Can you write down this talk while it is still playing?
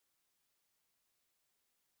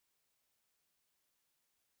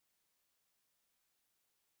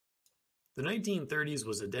The 1930s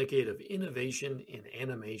was a decade of innovation in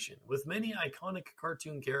animation, with many iconic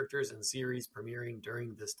cartoon characters and series premiering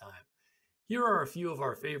during this time. Here are a few of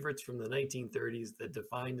our favorites from the 1930s that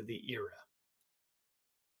defined the era.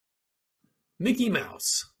 Mickey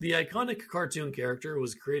Mouse. The iconic cartoon character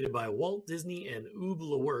was created by Walt Disney and Ub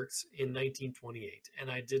Iwerks in 1928, and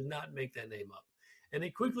I did not make that name up. And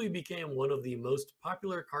it quickly became one of the most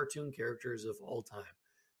popular cartoon characters of all time.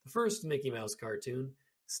 The first Mickey Mouse cartoon,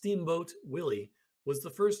 Steamboat Willie, was the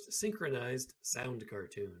first synchronized sound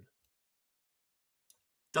cartoon.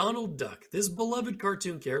 Donald Duck. This beloved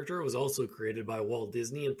cartoon character was also created by Walt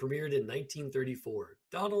Disney and premiered in 1934.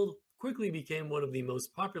 Donald quickly became one of the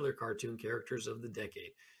most popular cartoon characters of the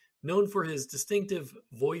decade, known for his distinctive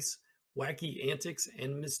voice, wacky antics,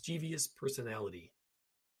 and mischievous personality.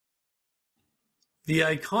 The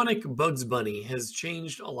iconic Bugs Bunny has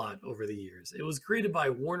changed a lot over the years. It was created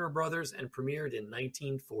by Warner Brothers and premiered in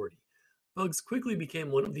 1940. Bugs quickly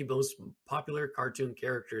became one of the most popular cartoon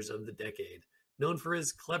characters of the decade, known for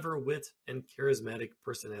his clever wit and charismatic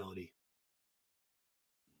personality.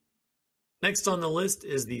 Next on the list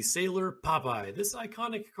is the Sailor Popeye. This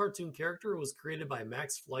iconic cartoon character was created by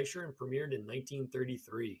Max Fleischer and premiered in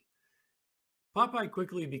 1933. Popeye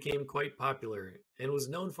quickly became quite popular and was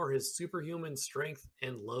known for his superhuman strength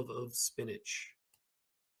and love of spinach.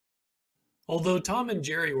 Although Tom and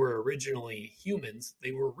Jerry were originally humans,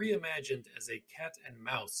 they were reimagined as a cat and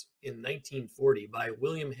mouse in 1940 by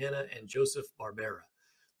William Hanna and Joseph Barbera.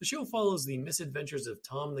 The show follows the misadventures of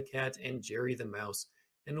Tom the cat and Jerry the mouse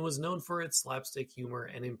and was known for its slapstick humor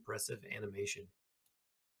and impressive animation.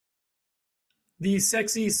 The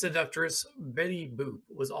sexy seductress Betty Boop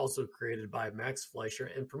was also created by Max Fleischer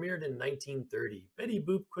and premiered in 1930. Betty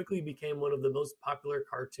Boop quickly became one of the most popular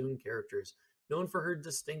cartoon characters, known for her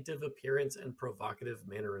distinctive appearance and provocative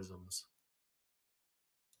mannerisms.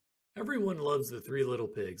 Everyone loves the Three Little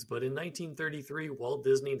Pigs, but in 1933, Walt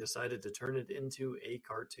Disney decided to turn it into a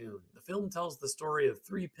cartoon. The film tells the story of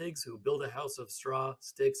three pigs who build a house of straw,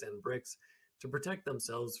 sticks, and bricks to protect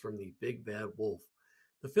themselves from the big bad wolf.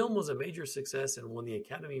 The film was a major success and won the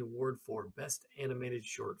Academy Award for Best Animated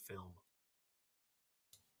Short Film.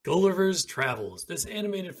 Gulliver's Travels. This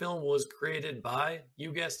animated film was created by,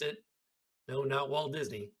 you guessed it, no, not Walt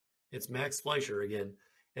Disney, it's Max Fleischer again,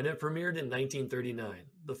 and it premiered in 1939.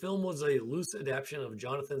 The film was a loose adaptation of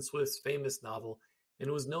Jonathan Swift's famous novel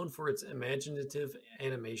and was known for its imaginative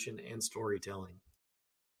animation and storytelling.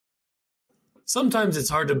 Sometimes it's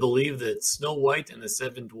hard to believe that Snow White and the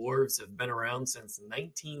Seven Dwarfs have been around since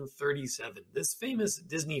 1937. This famous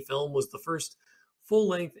Disney film was the first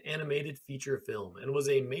full-length animated feature film and was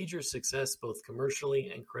a major success both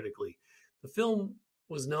commercially and critically. The film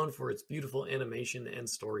was known for its beautiful animation and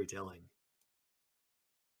storytelling.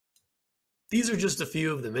 These are just a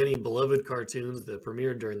few of the many beloved cartoons that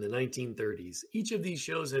premiered during the 1930s. Each of these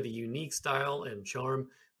shows had a unique style and charm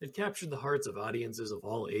that captured the hearts of audiences of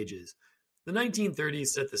all ages. The 1930s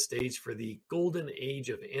set the stage for the golden age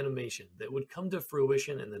of animation that would come to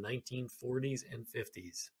fruition in the 1940s and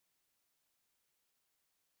 50s.